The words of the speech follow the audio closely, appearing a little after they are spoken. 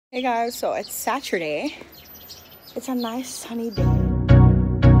Hey guys, so it's Saturday. It's a nice sunny day.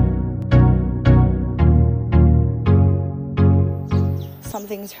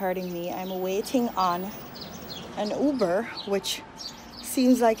 Something's hurting me. I'm waiting on an Uber, which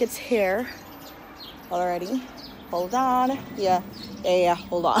seems like it's here already. Hold on. Yeah,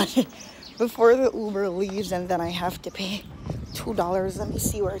 hold on. Before the Uber leaves, and then I have to pay $2. Let me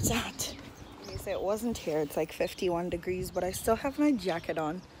see where it's at. They say it wasn't here. It's like 51 degrees, but I still have my jacket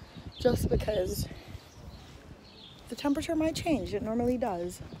on just because the temperature might change. It normally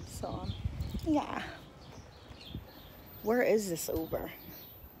does. So, yeah. Where is this Uber?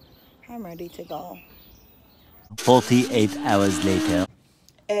 I'm ready to go. 48 hours later.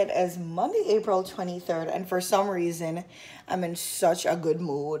 It is Monday, April 23rd, and for some reason, I'm in such a good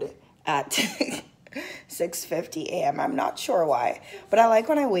mood at 6:50 a.m. I'm not sure why, but I like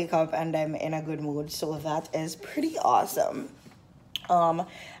when I wake up and I'm in a good mood, so that is pretty awesome. I'm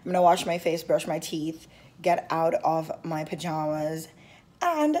gonna wash my face, brush my teeth, get out of my pajamas,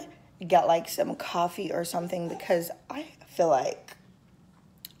 and get like some coffee or something because I feel like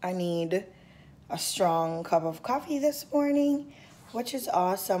I need a strong cup of coffee this morning, which is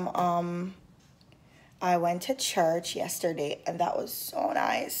awesome. I went to church yesterday and that was so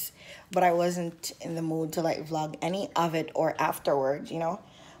nice, but I wasn't in the mood to like vlog any of it or afterwards.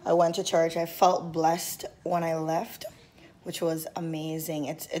 I went to church. I felt blessed when I left, which was amazing.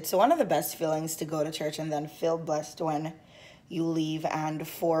 It's one of the best feelings to go to church and then feel blessed when you leave. And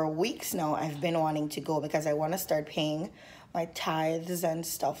for weeks now, I've been wanting to go because I want to start paying my tithes and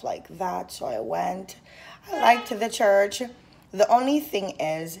stuff like that. So I went. I liked the church. The only thing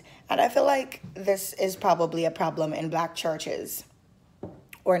is, and I feel like this is probably a problem in black churches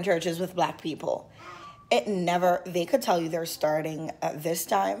or in churches with black people. They could tell you they're starting at this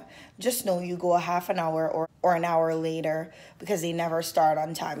time. Just know you go a half an hour or an hour later because they never start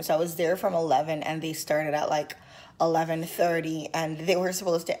on time. So I was there from 11 and they started at like 11:30 and they were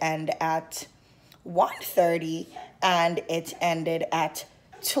supposed to end at 1:30 and it ended at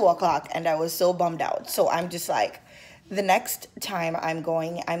 2 o'clock and I was so bummed out. So I'm just like, the next time I'm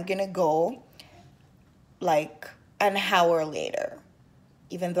gonna go like an hour later,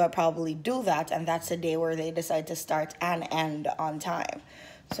 even though I probably do that, and that's the day where they decide to start and end on time.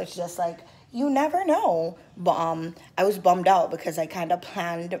 So it's just like, you never know. But I was bummed out because I kind of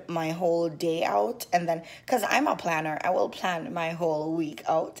planned my whole day out, and then, because I'm a planner, I will plan my whole week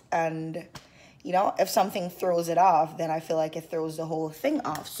out, and if something throws it off, then I feel like it throws the whole thing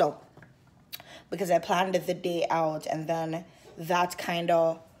off. So because I planned the day out and then that kind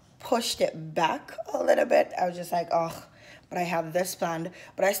of pushed it back a little bit, I was just like, oh, but I have this planned.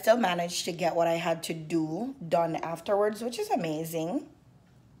 But I still managed to get what I had to do done afterwards, which is amazing.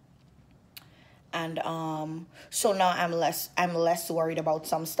 And so now I'm less worried about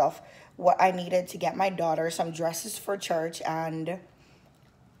some stuff. What I needed to get my daughter some dresses for church and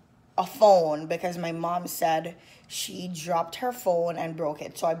a phone because my mom said she dropped her phone and broke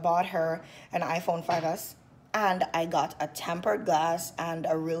it. So I bought her an iPhone 5S and I got a tempered glass and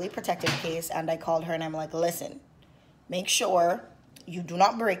a really protective case, and I called her and I'm like, listen, make sure you do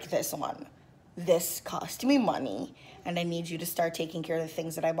not break this one. This cost me money and I need you to start taking care of the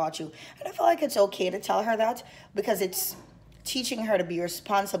things that I bought you. And I feel like it's okay to tell her that because it's teaching her to be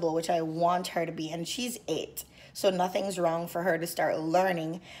responsible, which I want her to be, and she's 8. So nothing's wrong for her to start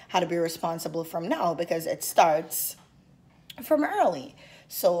learning how to be responsible from now because it starts from early.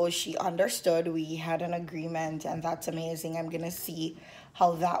 So she understood. We had an agreement and that's amazing. I'm going to see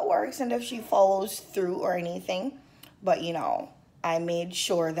how that works and if she follows through or anything. But, I made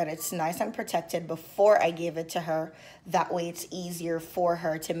sure that it's nice and protected before I gave it to her. That way it's easier for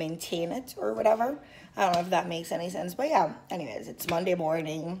her to maintain it or whatever. I don't know if that makes any sense. But yeah, anyways, it's Monday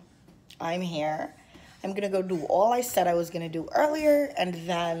morning. I'm here. I'm going to go do all I said I was going to do earlier and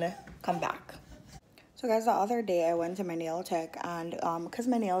then come back. So guys, the other day I went to my nail tech and because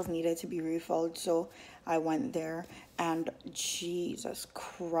my nails needed to be refilled, so I went there and Jesus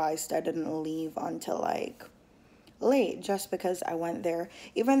Christ, I didn't leave until like late just because I went there.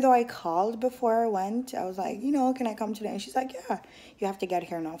 Even though I called before I went, I was like, can I come today? And she's like, yeah, you have to get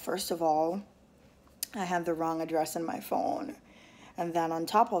here now. First of all, I had the wrong address in my phone. And then on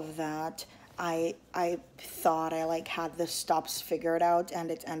top of that, I thought I like had the stops figured out, and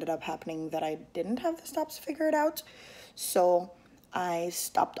it ended up happening that I didn't have the stops figured out. So I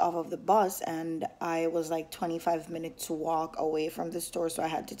stopped off of the bus and I was like 25 minutes walk away from the store, so I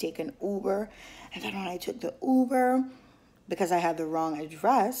had to take an Uber. And then when I took the Uber, because I had the wrong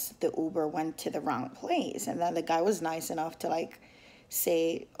address, the Uber went to the wrong place. And then the guy was nice enough to like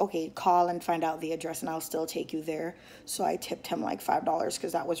say, okay, call and find out the address and I'll still take you there. So I tipped him like $5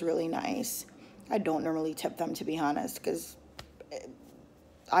 because that was really nice. I don't normally tip them, to be honest, because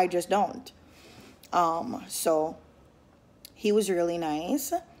I just don't. So he was really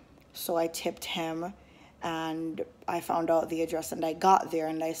nice. So I tipped him and I found out the address and I got there,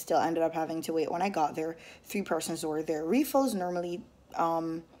 and I still ended up having to wait. When I got there, 3 persons were there. Refills normally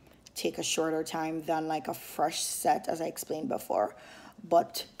take a shorter time than like a fresh set, as I explained before.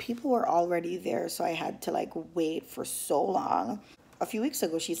 But people were already there, so I had to like wait for so long. A few weeks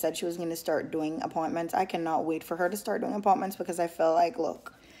ago, she said she was going to start doing appointments. I cannot wait for her to start doing appointments because I feel like,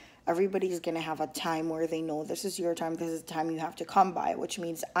 look, everybody's going to have a time where they know this is your time, this is the time you have to come by, which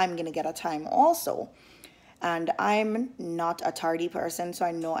means I'm going to get a time also. And I'm not a tardy person, so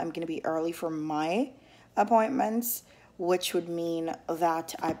I know I'm going to be early for my appointments, which would mean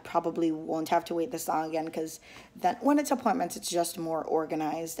that I probably won't have to wait this long again, because then when it's appointments, it's just more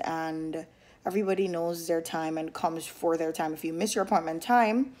organized and everybody knows their time and comes for their time. If you miss your appointment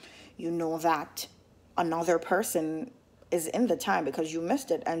time, you know that another person is in the time because you missed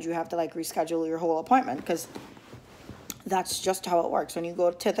it, and you have to like reschedule your whole appointment, because that's just how it works when you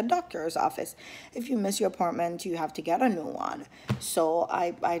go to the doctor's office. If you miss your appointment, you have to get a new one. So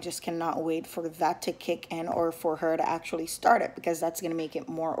I just cannot wait for that to kick in, or for her to actually start it, because that's going to make it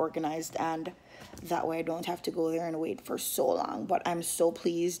more organized, and that way I don't have to go there and wait for so long. But I'm so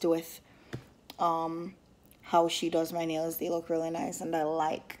pleased with how she does my nails. They look really nice, and I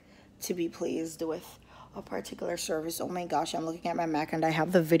like to be pleased with a particular service. Oh my gosh, I'm looking at my Mac and I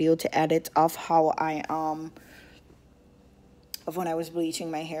have the video to edit of how I of when I was bleaching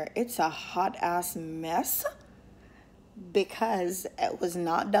my hair. It's a hot ass mess because it was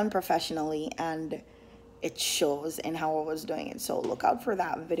not done professionally, and it shows in how I was doing it. So look out for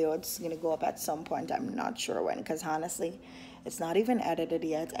that video. It's gonna go up at some point. I'm not sure when, because honestly it's not even edited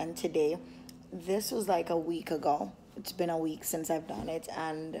yet. And today, this was like a week ago. It's been a week since I've done it,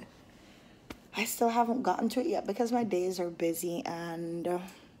 and I still haven't gotten to it yet because my days are busy and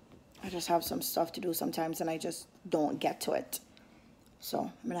I just have some stuff to do sometimes, and I just don't get to it. So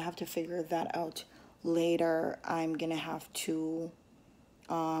I'm gonna have to figure that out later. I'm gonna have to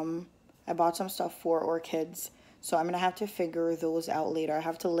I bought some stuff for orchids, so I'm gonna have to figure those out later. I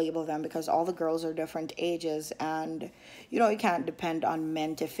have to label them because all the girls are different ages, and you know, you can't depend on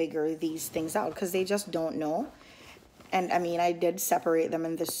men to figure these things out because they just don't know. And I mean, I did separate them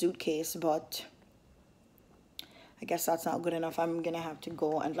in the suitcase, but I guess that's not good enough. I'm gonna have to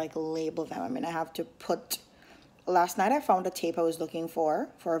go and like label them. I'm gonna have to put, last night I found a tape I was looking for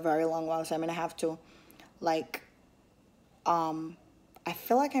a very long while, so I'm gonna have to like I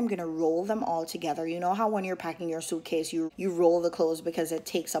feel like I'm gonna roll them all together. You know how when you're packing your suitcase, you roll the clothes because it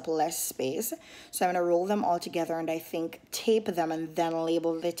takes up less space. So I'm gonna roll them all together, and I think tape them and then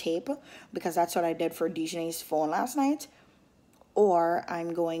label the tape, because that's what I did for Jadene's phone last night. Or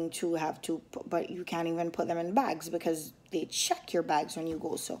I'm going to have to, but you can't even put them in bags because they check your bags when you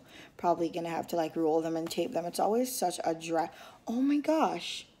go. So probably gonna have to like roll them and tape them. It's always such a drag. Oh my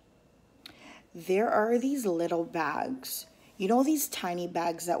gosh. There are these little bags. You know, these tiny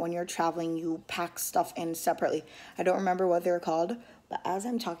bags that when you're traveling, you pack stuff in separately. I don't remember what they're called, but as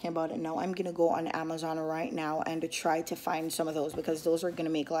I'm talking about it now, I'm gonna go on Amazon right now and try to find some of those, because those are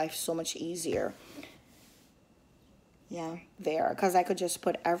gonna make life so much easier. Yeah, there, because I could just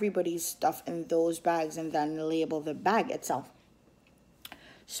put everybody's stuff in those bags and then label the bag itself.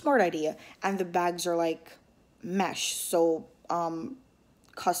 Smart idea. And the bags are like mesh, so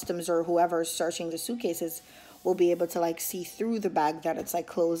customs or whoever's searching the suitcases will be able to like see through the bag that it's like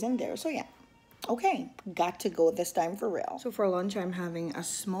closed in there. So yeah, okay, got to go this time for real. So for lunch, I'm having a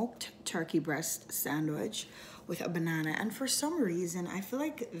smoked turkey breast sandwich with a banana, and for some reason I feel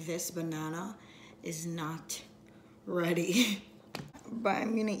like this banana is not ready. But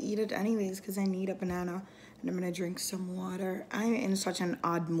I'm gonna eat it anyways because I need a banana, and I'm gonna drink some water. I'm in such an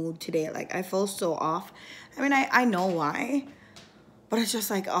odd mood today. Like, I feel so off. I mean, I know why, but it's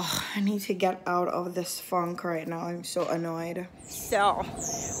just like, oh, I need to get out of this funk right now. I'm so annoyed. So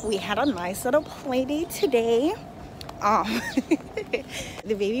we had a nice little play date today. The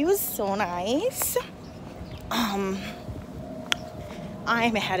baby was so nice. I'm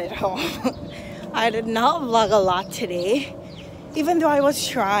headed home. I did not vlog a lot today, even though I was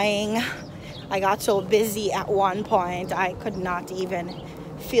trying. I got so busy at one point, I could not even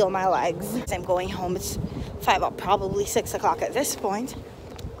feel my legs. I'm going home. It's probably 6 o'clock at this point.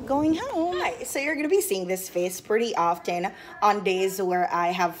 I'm going home. Hi, so you're gonna be seeing this face pretty often on days where I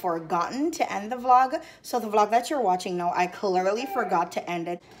have forgotten to end the vlog. So the vlog that you're watching now, I clearly forgot to end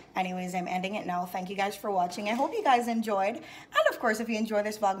it. Anyways, I'm ending it now. Thank you guys for watching. I hope you guys enjoyed. And of course, if you enjoyed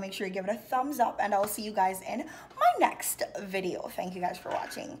this vlog, make sure you give it a thumbs up, and I'll see you guys in my next video. Thank you guys for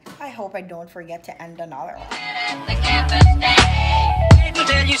watching. I hope I don't forget to end another one.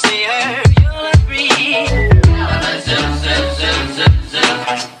 Until you see her, you'll agree.